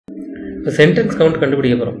இப்போ sentence count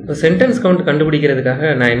கண்டுபிடிக்க போகிறோம். இப்போ சென்டென்ஸ் கவுண்ட் கண்டுபிடிக்கிறதுக்காக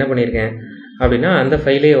நான் என்ன பண்ணியிருக்கேன் அப்படின்னா, அந்த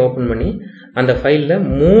ஃபைலே ஓப்பன் பண்ணி அந்த ஃபைலில்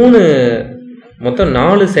மொத்தம்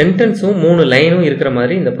 4 சென்டென்ஸும் 3 லைனும் இருக்கிற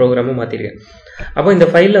மாதிரி இந்த ப்ரோக்ராமும் மாற்றிருக்கேன். அப்போ இந்த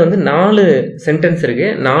ஃபைலில் வந்து 4 சென்டென்ஸ்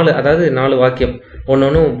இருக்குது, அதாவது 4 வாக்கியம்,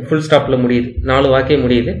 ஒன்று ஃபுல் ஸ்டாப்பில் முடியுது, 4 வாக்கியம்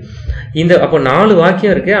முடியுது. அப்போ 4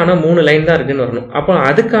 வாக்கியம் இருக்குது, ஆனால் 3 லைன் தான் இருக்குன்னு வரணும். அப்போ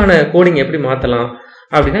அதுக்கான கோடிங் எப்படி மாற்றலாம்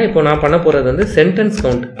அப்படின்னா, இப்போ நான் பண்ண போகிறது வந்து சென்டென்ஸ்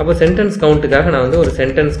கவுண்ட். அப்போ சென்டென்ஸ் கவுண்ட்டுக்காக நான் வந்து ஒரு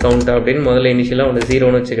சென்டென்ஸ் கவுண்ட் அப்படின்னு முதல்ல இனிஷியலாக ஒன்று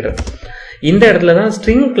 0ன்னு வச்சுக்கிறேன். இந்த இடத்துல தான்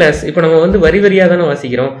ஸ்ட்ரிங் கிளாஸ், இப்போ நம்ம வந்து வரி வரியாக தானே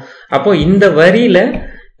வாசிக்கிறோம். அப்போ இந்த வரியில்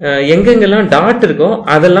எங்கெங்கெல்லாம் டாட் இருக்கோ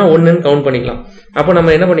அதெல்லாம் ஒன்றுன்னு கவுண்ட் பண்ணிக்கலாம். அப்போ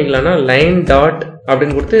நம்ம என்ன பண்ணிக்கலாம்னா, லைன் டாட்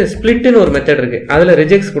அப்படின்னு கொடுத்து ஸ்பிளிட்னு ஒரு மெத்தட் இருக்குது, அதில்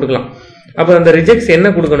ரிஜெக்ஸ் கொடுக்கலாம். அப்போ அந்த ரிஜெக்ஸ் என்ன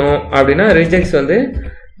கொடுக்கணும் அப்படின்னா, ரிஜெக்ஸ் வந்து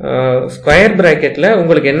ஸ்கொயர் ப்ராக்கெட்டில்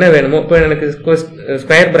உங்களுக்கு என்ன வேணுமோ, இப்போ எனக்கு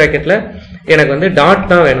ஸ்கொயர் ப்ராக்கெட்டில் எனக்கு வந்து டாட்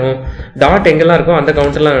தான் வேணும், டாட் எங்கெல்லாம் இருக்கோ அந்த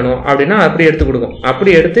கவுண்டெல்லாம் வேணும் அப்படின்னா அப்படி எடுத்து கொடுக்கும்.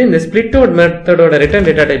 அப்படி எடுத்து இந்த ஸ்பிளிட்டோட மெத்தடோட ரிட்டர்ன்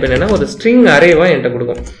டேட்டா டைப் என்னன்னா, ஒரு ஸ்ட்ரிங் அரேவா என்கிட்ட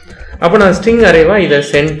கொடுக்கும். அப்போ நான் ஸ்ட்ரிங் அரேவா இதை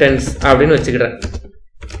சென்டென்ஸ் அப்படின்னு வச்சுக்கிறேன்.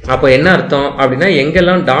 அப்போ என்ன அர்த்தம் அப்படின்னா,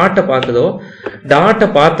 எங்கெல்லாம் டாட்டை பார்க்குதோ டாட்டை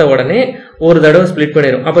பார்த்த உடனே ஒரு தடவை ஸ்பிளிட்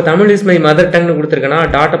பண்ணிடும். அப்போ தமிழ் இஸ் மை மதர் டங்னு கொடுத்துருக்கேன்னா,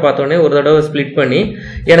 டாட்டை பார்த்த உடனே ஒரு தடவை ஸ்பிளிட் பண்ணி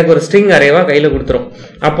எனக்கு ஒரு ஸ்ட்ரிங் அரேவா கையில் கொடுத்துரும்.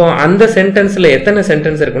 அப்போ அந்த சென்டென்ஸில் எத்தனை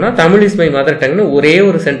சென்டென்ஸ் இருக்குன்னா, தமிழ் இஸ் மை மதர் டங்னு ஒரே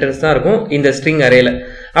ஒரு சென்டென்ஸ் தான் இருக்கும் இந்த ஸ்ட்ரிங் அரேல.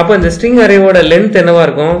 அப்போ இந்த ஸ்ட்ரிங் அரேவோட லென்த் என்னவா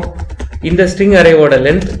இருக்கும், இந்த ஸ்ட்ரிங் அரேவோட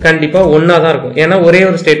லென்த் கண்டிப்பாக 1 தான் இருக்கும். ஏன்னா ஒரே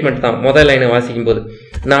ஒரு ஸ்டேட்மெண்ட் தான் முதல் லைனை வாசிக்கும் போது.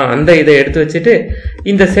 நான் அந்த இதை எடுத்து வச்சுட்டு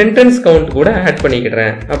இந்த சென்டென்ஸ் கவுண்ட் கூட ஆட்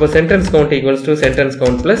பண்ணிக்கிறேன். அப்போ sentence count equals to sentence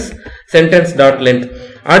count plus sentence dot length.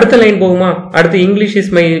 அடுத்த லைன் போகுமா, அடுத்து இங்கிலீஷ்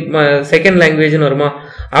இஸ் மை செகண்ட் லாங்குவேஜ்னு வருமா,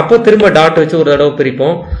 அப்போ திரும்ப டாட் வச்சு ஒரு தடவை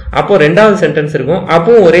பிரிப்போம். அப்போ 2வது சென்டென்ஸ் இருக்கும்,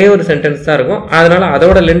 அப்போ ஒரே ஒரு சென்டென்ஸ் தான் இருக்கும், அதனால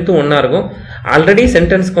அதோட லென்த்தும் 1 இருக்கும். Already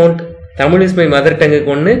sentence count Tamil is my mother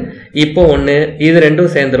டங்குக்கு 1, இப்போ 1, இது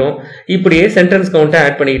ரெண்டும் சேர்ந்துரும். இப்படியே சென்டென்ஸ் கவுண்ட்டை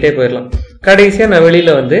ஆட் பண்ணிக்கிட்டே போயிடலாம். கடைசியாக நான்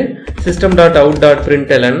வெளியில் வந்து சிஸ்டம் டாட் அவுட் டாட்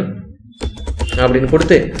பிரிண்டெலன் அப்படின்னு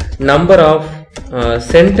கொடுத்து நம்பர் ஆஃப்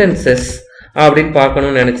சென்டென்சஸ் அப்படின்னு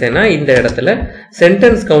பார்க்கணும்னு நினச்சேன்னா, இந்த இடத்துல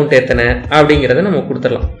சென்டென்ஸ் கவுண்ட் எத்தனை அப்படிங்கிறத நம்ம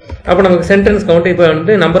கொடுத்துடலாம். அப்போ நமக்கு சென்டென்ஸ் கவுண்ட் இப்போ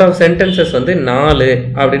வந்து நம்பர் ஆஃப் சென்டென்சஸ் வந்து 4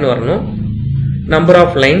 அப்படின்னு வரணும், நம்பர்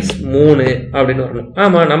ஆஃப் லைன்ஸ் 3 அப்படின்னு வரணும்.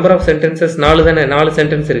 ஆமாம், நம்பர் ஆஃப் சென்டென்சஸ் 4 தானே, 4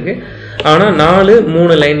 சென்டென்ஸ் இருக்குது, ஆனால் 4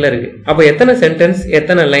 3 லைனில் இருக்குது. அப்போ எத்தனை சென்டென்ஸ்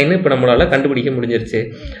எத்தனை லைன் இப்போ நம்மளால் கண்டுபிடிக்க முடிஞ்சிருச்சு.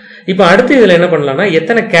 இப்போ அடுத்து இதில் என்ன பண்ணலாம்னா,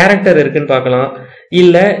 எத்தனை கேரக்டர் இருக்குன்னு பார்க்கலாம்,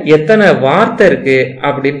 இல்லை எத்தனை வார்த்தை இருக்குது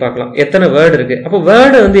அப்படின்னு பார்க்கலாம், எத்தனை வேர்டு இருக்குது. அப்போ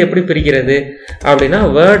வேர்டை வந்து எப்படி பிரிக்கிறது அப்படின்னா,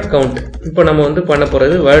 வேர்ட் கவுண்ட். இப்போ நம்ம வந்து பண்ண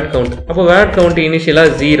போகிறது வேர்ட் கவுண்ட். அப்போ வேர்ட் கவுண்ட்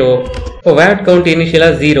இனிஷியலாக 0, இப்போ வேர்ட் கவுண்ட்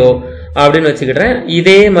இனிஷியலாக 0 அப்படின்னு வச்சுக்கிட்டேன்.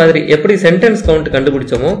 இதே மாதிரி எப்படி சென்டென்ஸ் கவுண்ட்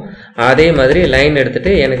கண்டுபிடிச்சோமோ அதே மாதிரி லைன்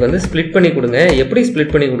எடுத்துட்டு எனக்கு வந்து ஸ்பிளிட் பண்ணி கொடுங்க. எப்படி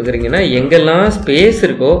ஸ்பிளிட் பண்ணி கொடுக்குறீங்கன்னா, எங்கெல்லாம் ஸ்பேஸ்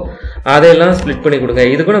இருக்கோ அதெல்லாம் ஸ்பிளிட் பண்ணி கொடுங்க.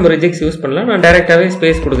 இதுக்கும் நம்ம ரிஜெக்ஸ் யூஸ் பண்ணலாம், நான் டைரெக்டாகவே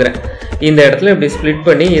ஸ்பேஸ் கொடுக்குறேன். இந்த இடத்துல இப்படி ஸ்பிளிட்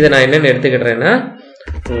பண்ணி இதை நான் என்னென்னு எடுத்துக்கிட்டேன்னா,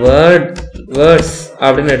 வேர்ட்ஸ்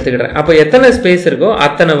அப்படின்னு எடுத்துக்கிட்டேன். அப்போ எத்தனை ஸ்பேஸ் இருக்கோ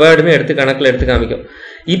அத்தனை வேர்டுமே எடுத்து கணக்கில் எடுத்து காமிக்கும்.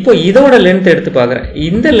 இப்போ இதோட லென்த் எடுத்து பார்க்குறேன்,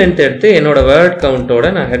 இந்த லென்த் எடுத்து என்னோட வேர்ட்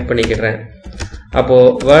கவுண்டோட நான் ஆட் பண்ணிக்கிறேன். அப்போ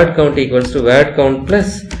word count equals to word count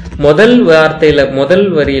plus முதல் வார்த்தையில் முதல்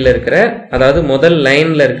வரியில் இருக்கிற, அதாவது முதல்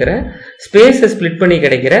லைனில் இருக்கிற ஸ்பேஸை ஸ்பிளிட் பண்ணி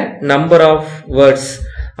கிடைக்கிற நம்பர் ஆஃப் வேர்ட்ஸ்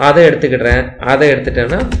அதை எடுத்துக்கிட்டேன். அதை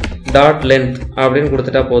எடுத்துட்டேன்னா டாட் லென்த் அப்படின்னு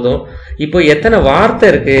கொடுத்துட்டா போதும். இப்போ எத்தனை வார்த்தை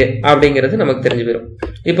இருக்குது அப்படிங்கிறது நமக்கு தெரிஞ்சு போயிடும்.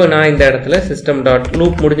 இப்போ நான் இந்த இடத்துல சிஸ்டம் டாட்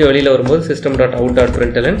லூப் முடிஞ்ச வெளியில் வரும்போது system dot out dot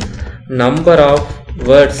பிரிண்டெலன் number of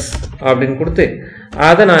words அப்படின்னு கொடுத்து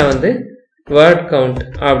அதை நான் வந்து வேர்ட் கவுண்ட்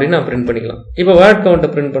அப்படின்னு நான் பிரிண்ட் பண்ணிக்கலாம். இப்போ வேர்ட் கவுண்ட்டை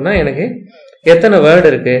பிரிண்ட் பண்ணால் எனக்கு எத்தனை வேர்டு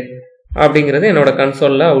இருக்குது அப்படிங்கிறது என்னோட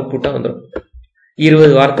கன்சோலில் அவுட்புட்டாக வந்துடும்.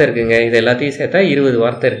 20 வார்த்தை இருக்குங்க, இது எல்லாத்தையும் சேர்த்தா 20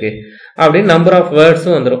 வார்த்தை இருக்குது அப்படின்னு நம்பர் ஆஃப்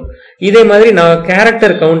வேர்ட்ஸும் வந்துடும். இதே மாதிரி நான்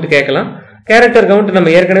கேரக்டர் கவுண்ட் கேட்கலாம். கேரக்டர் கவுண்ட்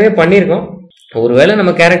நம்ம ஏற்கனவே பண்ணியிருக்கோம். ஒருவேளை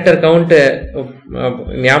நம்ம கேரக்டர் கவுண்ட்டு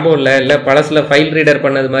ஞாபகம் இல்லை பழசில் ஃபைல் ரீடர்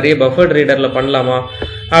பண்ணது மாதிரியே பஃபர்ட் ரீடரில் பண்ணலாமா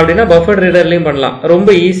அப்படின்னா, பஃபர்ட் ரீடர்லையும் பண்ணலாம்.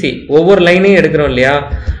 ரொம்ப ஈஸி. ஒவ்வொரு லைனையும் எடுக்கிறோம் இல்லையா,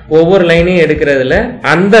 ஒவ்வொரு லைனையும் எடுக்கிறதுல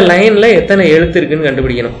அந்த லைனில் எத்தனை எழுத்து இருக்குன்னு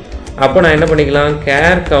கண்டுபிடிக்கணும். அப்போ நான் என்ன பண்ணிக்கலாம்,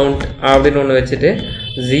 கேர் கவுண்ட் அப்படின்னு ஒன்று வச்சுட்டு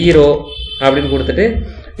 0 அப்படின்னு கொடுத்துட்டு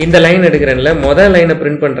இந்த லைன் எடுக்கிறேன்ல, முதல் லைனை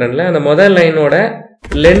பிரிண்ட் பண்ணுறேன்ல, அந்த முதல் லைனோட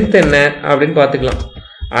லென்த் என்ன அப்படின்னு பார்த்துக்கலாம்.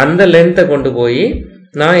 அந்த லென்த்தை கொண்டு போய்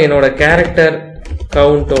நான் என்னோட கேரக்டர்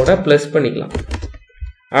கவுண்டோட ப்ளஸ் பண்ணிக்கலாம்.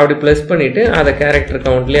 அப்படி ப்ளஸ் பண்ணிவிட்டு அதை கேரக்டர்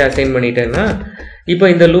கவுண்ட்லேயே அசைன் பண்ணிட்டேன்னா, இப்போ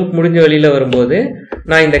இந்த லூப் முடிஞ்ச வெளியில் வரும்போது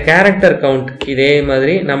நான் இந்த கேரக்டர் கவுண்ட் இதே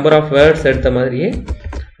மாதிரி நம்பர் ஆஃப் வேர்ட்ஸ் எடுத்த மாதிரியே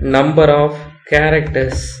நம்பர் ஆஃப்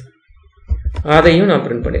கேரக்டர்ஸ் அதையும் நான்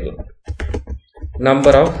பிரிண்ட் பண்ணிக்கலாம்.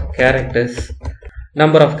 Number of characters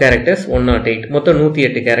number of characters 108, மொத்தம்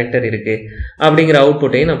 108 கேரக்டர் இருக்கு அப்படிங்கிற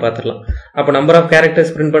அவுட்புட்டையும் நான் பார்த்துடலாம். அப்போ நம்பர் ஆஃப்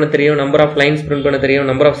கேரக்டர்ஸ் பிரிண்ட் பண்ண தெரியும், நம்பர் ஆஃப் லைன்ஸ் பிரிண்ட் பண்ண தெரியும்,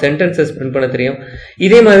 நம்பர் ஆஃப் சென்டென்சஸ் பிரிண்ட் பண்ண தெரியும்.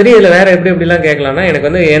 இதே மாதிரி இதில் வேற எப்படிலாம் கேட்கலாம்னா, எனக்கு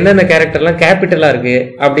வந்து எந்தெந்த கேரக்டர்லாம் கேபிட்டலாக இருக்கு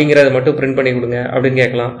அப்படிங்கிறத மட்டும் பிரிண்ட் பண்ணி கொடுங்க அப்படின்னு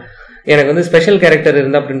கேட்கலாம். எனக்கு வந்து ஸ்பெஷல் கேரக்டர்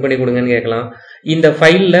இருந்தால் பிரிண்ட் பண்ணி கொடுங்கன்னு கேட்கலாம். இந்த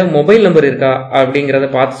ஃபைலில் மொபைல் நம்பர் இருக்கா அப்படிங்கிறத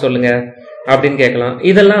பார்த்து சொல்லுங்க அப்படின்னு கேட்கலாம்.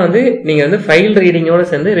 இதெல்லாம் வந்து நீங்கள் வந்து ஃபைல் ரீடிங்கோட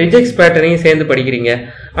சேர்ந்து ரிஜெக்ஸ் பேட்டர்னையும் சேர்ந்து படிக்கிறீங்க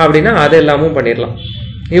அப்படின்னா அது எல்லாமும் பண்ணிடலாம்.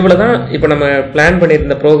 இவ்வளோதான். இப்போ நம்ம பிளான்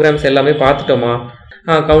பண்ணியிருந்த ப்ரோக்ராம்ஸ் எல்லாமே பார்த்துட்டோமா?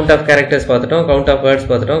 கவுண்ட் ஆஃப் கேரக்டர்ஸ் பார்த்துட்டோம், கவுண்ட் ஆஃப் வேர்ட்ஸ்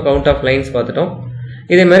பார்த்துட்டோம், கவுண்ட் ஆஃப் லைன்ஸ் பார்த்துட்டோம்.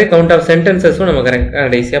 இதே மாதிரி கவுண்ட் ஆஃப் சென்டென்சஸும் நம்ம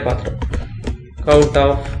கடைசியாக பார்த்துட்டோம். Count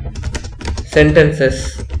of sentences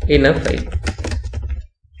in a file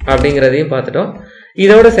அப்படிங்கிறதையும் பார்த்துட்டோம்.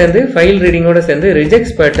 இதோட சேர்ந்து ஃபைல் ரீடிங்கோட சேர்ந்து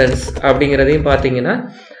ரிஜெக்ஸ் பேட்டர்ன்ஸ் அப்படிங்கிறதையும் பார்த்தீங்கன்னா,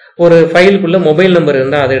 ஒரு ஃபைலுக்குள்ள மொபைல் நம்பர்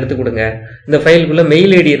இருந்தால் அதை எடுத்து கொடுங்க, இந்த ஃபைலுக்குள்ள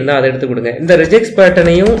மெயில் ஐடி இருந்தால் அதை எடுத்து கொடுங்க. இந்த ரிஜெக்ஸ்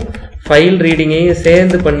பேட்டர்னையும் ஃபைல் ரீடிங்கையும்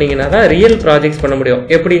சேர்ந்து பண்ணீங்கன்னா தான் ரியல் ப்ராஜெக்ட்ஸ் பண்ண முடியும்.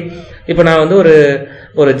 எப்படி? இப்போ நான் வந்து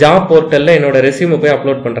ஒரு ஜாப் போர்ட்டலில் என்னோட ரெஸ்யூமை போய்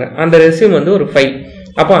அப்லோட் பண்ணுறேன். அந்த ரெஸ்யூம் வந்து ஒரு ஃபைல்.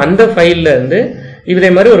 அப்போ அந்த ஃபைலில் இருந்து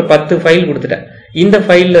இதே மாதிரி ஒரு 10 ஃபைல் கொடுத்துட்டேன். இந்த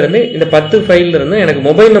ஃபைல்ல இருந்து இந்த 10 ஃபைல்ல இருந்து எனக்கு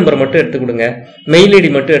மொபைல் நம்பர் மட்டும் எடுத்து கொடுங்க, மெயில் ஐடி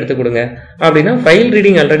மட்டும் எடுத்து கொடுங்க அப்படின்னா ஃபைல்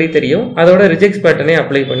ரீடிங் ஆல்ரெடி தெரியும். அதோட ரிஜெக்ஸ் பேட்டர்னை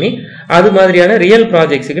அப்ளை பண்ணி அது மாதிரியான ரியல்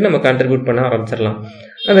ப்ராஜெக்ட்ஸுக்கு நம்ம கான்ட்ரிபியூட் பண்ண ஆரம்பிச்சிடலாம்.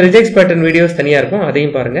 அந்த ரிஜெக்ஸ் பேட்டர்ன் வீடியோஸ் தனியாக இருக்கும்,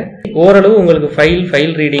 அதையும் பாருங்க. ஓரளவு உங்களுக்கு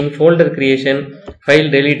file reading, folder creation, file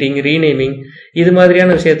deleting, renaming இது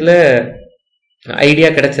மாதிரியான விஷயத்துல ஐடியா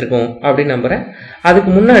கிடைச்சிருக்கும் அப்படின்னு நம்புறேன்.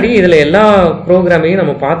 அதுக்கு முன்னாடி இதில் எல்லா ப்ரோக்ராமையும்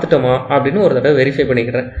நம்ம பார்த்துட்டோமா அப்படின்னு ஒரு தடவை வெரிஃபை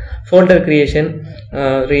பண்ணிக்கிறேன். ஃபோல்டர் கிரியேஷன்,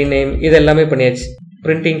 ரீநேம் இது எல்லாமே பண்ணியாச்சு.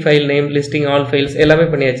 Printing file name, listing all files எல்லாமே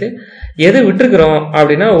பண்ணியாச்சு. எது விட்டுருக்குறோம்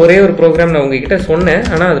அப்படின்னா, ஒரே ஒரு ப்ரோக்ராம் நான் உங்ககிட்ட சொன்னேன்,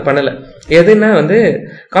 ஆனால் அது பண்ணலை. எதுன்னா வந்து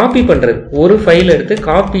காப்பி பண்ணுறது. ஒரு ஃபைல்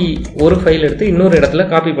எடுத்து இன்னொரு இடத்துல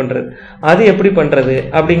காப்பி பண்ணுறது. அது எப்படி பண்ணுறது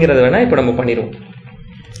அப்படிங்கிறது வேணால் இப்போ நம்ம பண்ணிடுவோம்.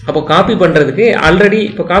 அப்போ காப்பி பண்ணுறதுக்கு ஆல்ரெடி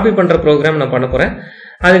இப்போ காப்பி பண்ணுற ப்ரோக்ராம் நான் பண்ண போகிறேன்.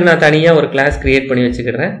 அதுக்கு நான் தனியாக ஒரு கிளாஸ் கிரியேட் பண்ணி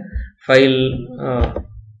வச்சுக்கிறேன். ஃபைல்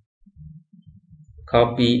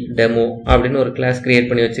காப்பி டெமோ அப்படின்னு ஒரு கிளாஸ் கிரியேட்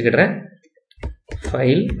பண்ணி வச்சுக்கிறேன்.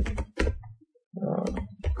 ஃபைல்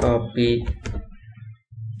காப்பி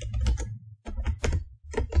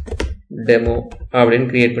டெமோ அப்படின்னு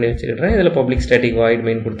கிரியேட் பண்ணி வச்சுக்கிறேன். இதில் பப்ளிக் ஸ்டாட்டிக் வாய்ட்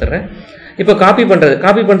மெயின் கொடுத்துட்றேன். இப்போ காப்பி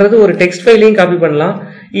பண்ணுறது ஒரு டெக்ஸ்ட் ஃபைலையும் காப்பி பண்ணலாம்,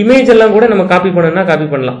 இமேஜ் எல்லாம் கூட நம்ம காப்பி பண்ணணும்னா காப்பி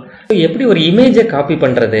பண்ணலாம். எப்படி ஒரு இமேஜை காப்பி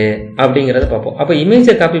பண்ணுறது அப்படிங்கிறத பார்ப்போம். அப்போ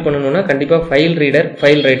இமேஜை காப்பி பண்ணணும்னா கண்டிப்பாக ஃபைல்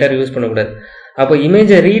ரைட்டர் யூஸ் பண்ணக்கூடாது. அப்போ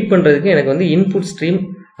இமேஜை ரீட் பண்ணுறதுக்கு எனக்கு வந்து இன்புட் ஸ்ட்ரீம்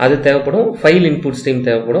அது தேவைப்படும், ஃபைல் இன்புட் ஸ்ட்ரீம்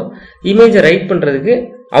தேவைப்படும். இமேஜை ரைட் பண்ணுறதுக்கு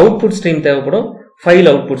அவுட்புட் ஸ்ட்ரீம் தேவைப்படும், ஃபைல்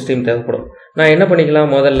அவுட்புட் ஸ்ட்ரீம் தேவைப்படும். நான் என்ன பண்ணிக்கலாம்,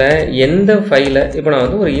 முதல்ல எந்த ஃபைலை இப்போ நான்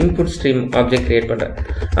வந்து ஒரு இன்புட் ஸ்ட்ரீம் ஆப்ஜெக்ட் கிரியேட் பண்ணுறேன்.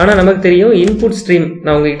 ஆனால் நமக்கு தெரியும் இன்புட் ஸ்ட்ரீம்,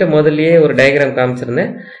 நான் உங்ககிட்ட முதல்லயே ஒரு டயக்ராம்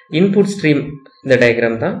காமிச்சிருந்தேன். இன்புட் ஸ்ட்ரீம் இந்த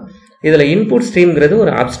டயக்ராம் தான். இதில் இன்புட் ஸ்ட்ரீம்ங்கிறது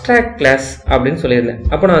ஒரு அப்ஸ்ட்ராக்ட் கிளாஸ் அப்படின்னு சொல்லியிருந்தேன்.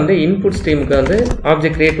 அப்போ நான் வந்து இன்புட் ஸ்ட்ரீமுக்கு வந்து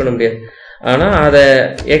ஆப்ஜெக்ட் கிரியேட் பண்ண முடியாது. ஆனால் அதை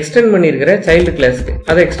எக்ஸ்டெண்ட் பண்ணியிருக்கிற சைல்டு கிளாஸுக்கு,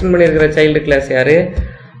 அதை எக்ஸ்டெண்ட் பண்ணியிருக்கிற சைல்டு கிளாஸ் யார்?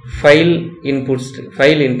 File input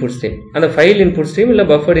stream. அந்த ஃபைல் இன்புட் ஸ்ட்ரீம் இல்லை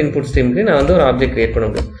பஃபர்ட் இன்புட் ஸ்ட்ரீமுக்கு நான் வந்து ஒரு ஆப்ஜெக்ட் கிரியேட் பண்ண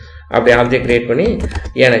முடியும். அப்படி ஆப்ஜெக்ட் கிரியேட் பண்ணி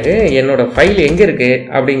எனக்கு என்னோட ஃபைல் எங்கே இருக்குது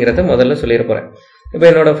அப்படிங்கிறத முதல்ல சொல்லிட போகிறேன். இப்போ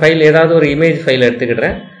என்னோட ஃபைல் ஏதாவது ஒரு இமேஜ் ஃபைல்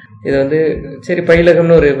எடுத்துக்கிடுறேன். இது வந்து சரி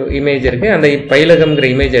பயிலகம்னு ஒரு இமேஜ் இருக்குது, அந்த பயிலகம்ங்கிற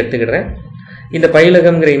இமேஜ் எடுத்துக்கிடுறேன். இந்த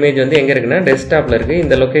பயிலகம்ங்கிற இமேஜ் வந்து எங்கே இருக்குன்னா டெஸ்க்டாப்பில் இருக்குது.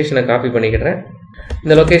 இந்த லொக்கேஷனை காப்பி பண்ணிக்கிடுறேன்.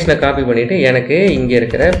 இந்த லொக்கேஷனை காப்பி பண்ணிவிட்டு எனக்கு இங்கே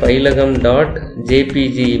இருக்கிற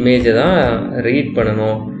payilagam.jpg இமேஜை தான் ரீட்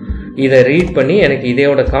பண்ணணும். இதை ரீட் பண்ணி எனக்கு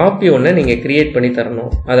இதோட காப்பி ஒன்று நீங்கள் கிரியேட் பண்ணி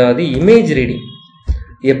தரணும். அதாவது இமேஜ் ரீடிங்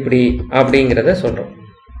எப்படி அப்படிங்கிறத சொல்கிறோம்.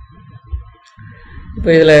 இப்போ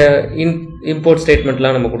இதில் இம்போர்ட்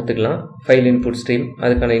ஸ்டேட்மெண்ட்லாம் நம்ம கொடுத்துக்கலாம். ஃபைல் இன்புட் ஸ்ட்ரீம்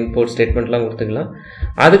அதுக்கான இம்போர்ட் ஸ்டேட்மெண்ட்லாம் கொடுத்துக்கலாம்.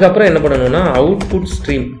 அதுக்கப்புறம் என்ன பண்ணணும்னா அவுட்புட்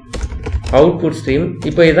ஸ்ட்ரீம்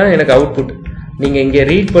இப்போ இதுதான் எனக்கு அவுட்புட். நீங்கள் இங்கே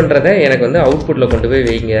ரீட் பண்ணுறத எனக்கு வந்து அவுட்புட்டில் கொண்டு போய்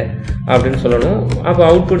வைங்க அப்படின்னு சொல்லணும். அப்போ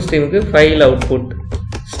அவுட்புட் ஸ்ட்ரீமுக்கு ஃபைல் அவுட்புட்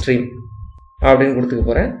ஸ்ட்ரீம் அப்படின்னு கொடுத்துக்க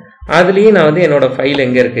போகிறேன். அதுலேயும் நான் வந்து என்னோடய ஃபைல்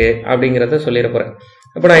எங்கே இருக்குது அப்படிங்கிறத சொல்லிட போகிறேன்.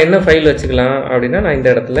 அப்போ நான் என்ன ஃபைல் வச்சுக்கலாம் அப்படின்னா, நான் இந்த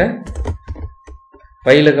இடத்துல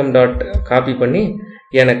பயிலகம் டாட் காப்பி பண்ணி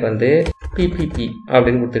எனக்கு வந்து பிபிபி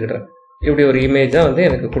அப்படின்னு கொடுத்துக்கிட்டேன். இப்படி ஒரு இமேஜாக வந்து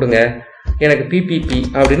எனக்கு கொடுங்க, எனக்கு பிபிபி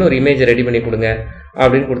அப்படின்னு ஒரு இமேஜை ரெடி பண்ணி கொடுங்க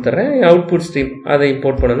அப்படின்னு கொடுத்துட்றேன். அவுட்புட் ஸ்ட்ரீம் அதை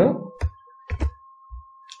இம்போர்ட் பண்ணணும்.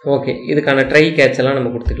 ஓகே, இதுக்கான ட்ரை கேட்ச் எல்லாம்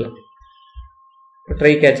நம்ம கொடுத்துக்கலாம்.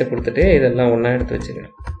 ட்ரை கேட்சை கொடுத்துட்டு இதெல்லாம் ஒன்றா எடுத்து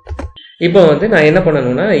வச்சுக்கிறேன். இப்போ வந்து நான் என்ன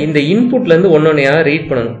பண்ணணும்னா இந்த இன்புட்லேருந்து ஒன்னொன்னையாக ரீட்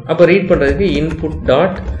பண்ணணும். அப்போ ரீட் பண்ணுறதுக்கு இன்புட்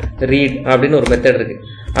டாட் ரீட் அப்படின்னு ஒரு மெத்தட் இருக்குது.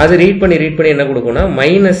 அது ரீட் பண்ணி என்ன கொடுக்கும்னா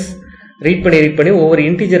மைனஸ் ரீட் பண்ணி ஒவ்வொரு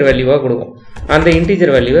இன்டீஜர் வேல்யூவாக கொடுக்கும். அந்த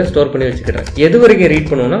இன்டீஜர் வேல்யூவை ஸ்டோர் பண்ணி வச்சுக்கிறேன். எது வரைக்கும் ரீட்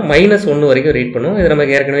பண்ணுவோம்னா -1 வரைக்கும் ரீட் பண்ணுவோம். இது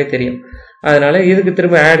நமக்கு ஏற்கனவே தெரியும். அதனால இதுக்கு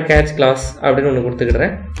திரும்ப ஆட் கேட்ச் கிளாஸ் அப்படின்னு ஒன்று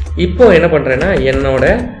கொடுத்துக்கிடுறேன். இப்போ என்ன பண்ணுறேன்னா என்னோட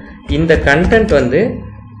இந்த கண்டென்ட் வந்து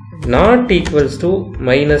நாட் ஈக்குவல்ஸ் டு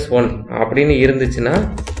 -1 அப்படின்னு இருந்துச்சுன்னா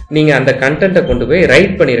நீங்கள் அந்த கண்டென்ட்டை கொண்டு போய்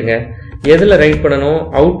ரைட் பண்ணிடுங்க. எதில் ரைட் பண்ணணும்?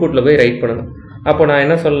 அவுட்புட்டில் போய் ரைட் பண்ணணும். அப்போ நான்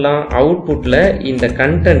என்ன சொல்லலாம், அவுட்புட்டில் இந்த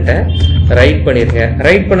கண்டென்ட்டை ரைட் பண்ணிடுங்க.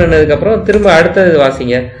 ரைட் பண்ணினதுக்கப்புறம் திரும்ப அடுத்தது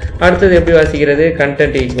வாசிங்க. அடுத்தது எப்படி வாசிக்கிறது?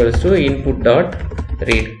 Content equals to input dot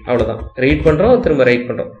read. அவ்வளோதான். ரீட் பண்ணுறோம், திரும்ப ரைட்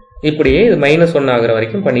பண்ணுறோம். இப்படியே இது -1 ஆகிற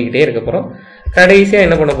வரைக்கும் பண்ணிக்கிட்டே இருக்க போகிறோம். கடைசியாக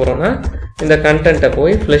என்ன பண்ண போகிறோம்னா இந்த கண்டென்ட்டை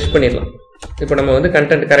போய் ஃப்ளஷ் பண்ணிடலாம். இப்போ நம்ம வந்து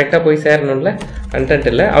கண்டென்ட் கரெக்டாக போய் சேரணும்ல, கண்டென்ட்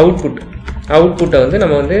இல்லை அவுட்புட்டை வந்து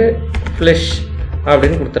நம்ம வந்து ஃப்ளஷ்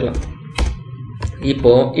அப்படின்னு கொடுத்துடலாம்.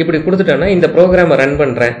 இப்போது இப்படி கொடுத்துட்டோன்னா இந்த ப்ரோக்ராமை ரன்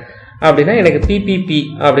பண்ணுறேன் அப்படின்னா எனக்கு பிபிபி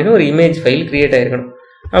அப்படின்னு ஒரு இமேஜ் ஃபைல் க்ரியேட் ஆகிருக்கணும்.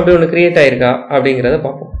 அப்படி ஒன்று க்ரியேட் ஆகிருக்கா அப்படிங்கிறத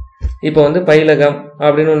பார்ப்போம். இப்போ வந்து பயிலகம்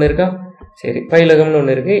அப்படின்னு ஒன்று இருக்கா? சரி, பயிலகம்னு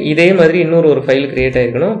ஒன்று இருக்குது. இதே மாதிரி இன்னொரு ஒரு ஃபைல் க்ரியேட்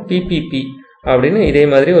ஆகிருக்கணும். பிபிபி அப்படின்னு இதே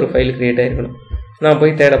மாதிரி ஒரு ஃபைல் க்ரியேட் ஆகிருக்கணும். நான்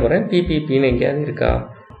போய் தேட போகிறேன். பிபிபின்னு எங்கேயாவது இருக்கா?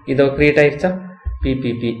 இதோ க்ரியேட் ஆகிடுச்சா?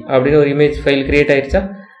 பிபிபி அப்படின்னு ஒரு இமேஜ் ஃபைல் க்ரியேட் ஆகிடுச்சா?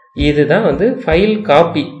 இதுதான் வந்து ஃபைல்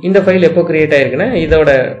காப்பி. இந்த ஃபைல் எப்போ க்ரியேட் ஆகிருக்குன்னா இதோட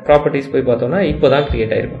ப்ராப்பர்ட்டிஸ் போய் பார்த்தோம்னா இப்போ தான்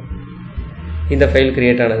க்ரியேட் ஆகிருக்கும். இந்த ஃபைல்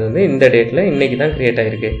க்ரியேட் ஆனது வந்து இந்த டேட்டில் இன்றைக்கி தான் க்ரியேட்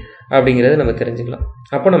ஆகிருக்கு அப்படிங்கிறத நம்ம தெரிஞ்சுக்கலாம்.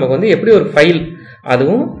 அப்போ நமக்கு வந்து எப்படி ஒரு ஃபைல்,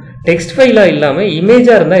 அதுவும் டெக்ஸ்ட் ஃபைலாக இல்லாமல்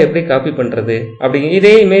இமேஜாக இருந்தால் எப்படி காப்பி பண்ணுறது அப்படிங்க.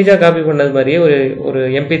 இதே இமேஜாக காப்பி பண்ணது மாதிரியே ஒரு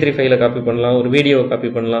MP3 ஃபைலை காப்பி பண்ணலாம், ஒரு வீடியோவை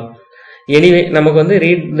காப்பி பண்ணலாம். எனிவே நமக்கு வந்து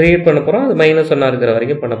ரீட் பண்ண போகிறோம். அது -1 இருக்கிற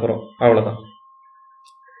வரைக்கும் பண்ண போகிறோம். அவ்வளோதான்.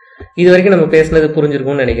 இது வரைக்கும் நம்ம பேசுனது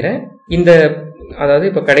புரிஞ்சிருக்கும்னு நினைக்கிறேன். அதாவது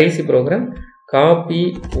இப்போ கடைசி ப்ரோக்ராம் காப்பி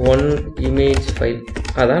 1 இமேஜ் ஃபைல்,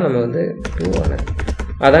 அதான் நம்ம வந்து 2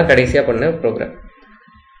 அதான் கடைசியாக பண்ண ப்ரோக்ராம்.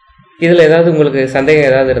 இதில் ஏதாவது உங்களுக்கு சந்தேகம்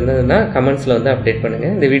ஏதாவது இருந்ததுன்னா கமெண்ட்ஸில் வந்து அப்டேட்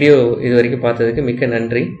பண்ணுங்கள். இந்த வீடியோ இது வரைக்கும் பார்த்ததுக்கு மிக்க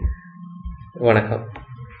நன்றி. வணக்கம்.